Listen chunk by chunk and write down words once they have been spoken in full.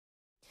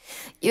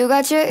You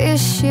got your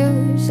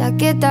issues, I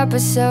get that,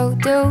 but so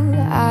do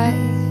I.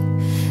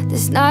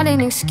 There's not an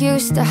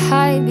excuse to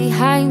hide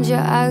behind your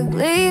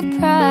ugly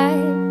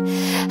pride.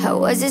 How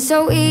was it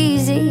so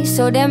easy,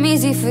 so damn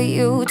easy for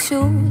you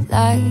to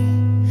lie?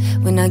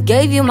 When I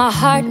gave you my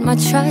heart, my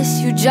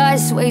trust, you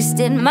just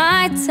wasted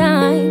my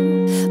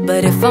time.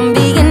 But if I'm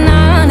being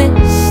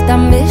honest, I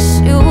miss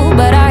you,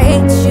 but I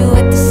hate you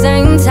at the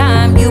same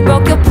time. You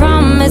broke your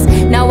promise,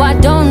 now I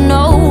don't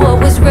know what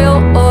was real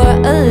or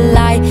a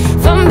lie.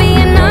 If I'm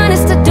being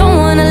honest, I don't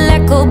wanna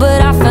let go,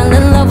 but I fell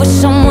in love with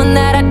someone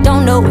that I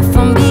don't know. If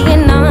I'm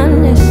being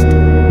honest,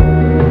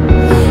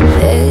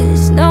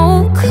 there's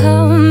no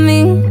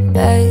coming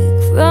back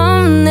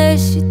from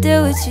this. You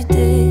did what you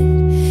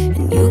did,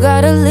 and you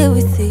gotta live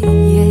with it,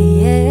 yeah,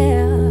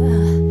 yeah.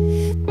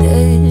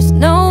 There's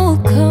no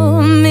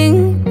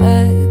coming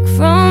back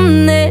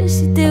from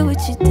this. You did what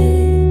you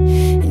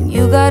did, and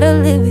you gotta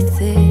live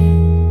with it.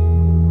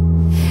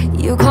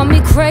 You call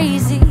me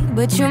crazy,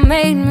 but you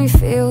made me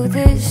feel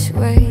this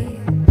way.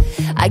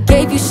 I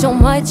gave you so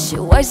much, it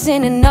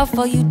wasn't enough,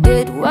 all you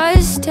did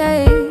was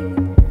take.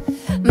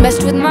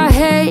 Messed with my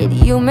head,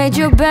 you made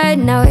your bed,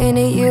 now in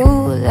it you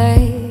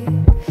lay.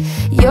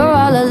 You're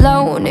all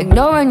alone,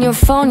 ignoring your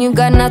phone, you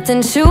got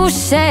nothing to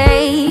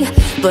say.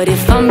 But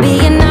if I'm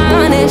being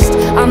honest,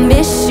 I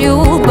miss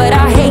you, but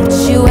I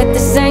hate you at the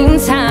same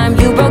time.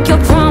 You broke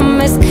your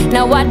promise,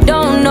 now I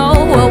don't know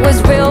what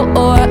was real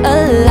or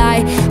a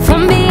lie. If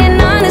I'm being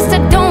honest,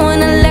 I don't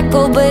wanna let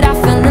go, but I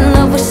fell in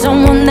love with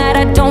someone that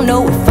I don't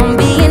know. If I'm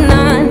being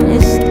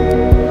honest,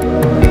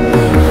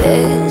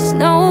 there's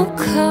no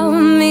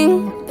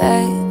coming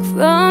back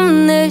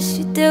from this.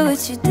 You did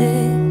what you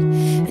did,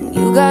 and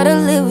you gotta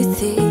live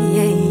with it,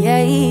 yeah,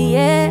 yeah,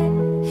 yeah.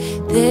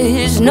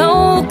 There's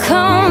no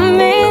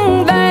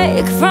coming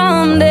back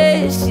from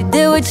this. You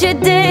did what you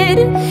did,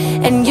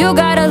 and you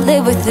gotta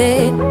live with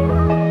it.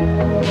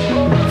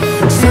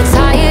 So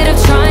tired of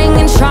trying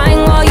and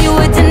trying while you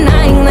were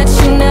denying that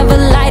you never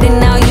lied. And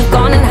now you've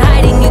gone in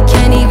hiding, you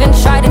can't even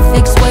try to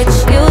fix what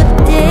you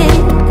did.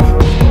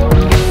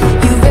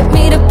 You ripped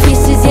me to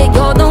pieces, yet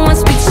you're the one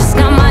speechless.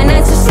 Now my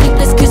nights are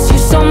sleepless, cause you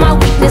saw my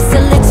weakness.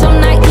 A little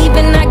naive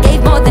and I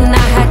gave more than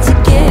I had to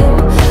give.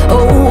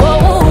 Oh,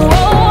 oh,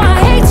 oh, I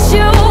hate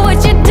you, what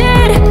you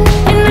did,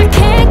 and I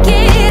can't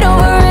get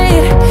over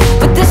it.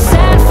 But the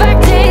sad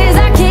fact is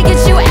I can't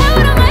get you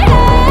out of my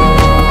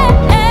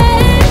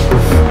head.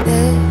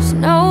 There's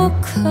no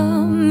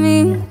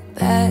coming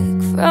back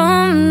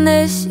from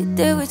this. You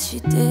did what you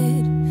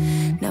did,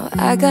 now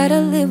I gotta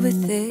live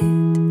with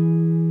it.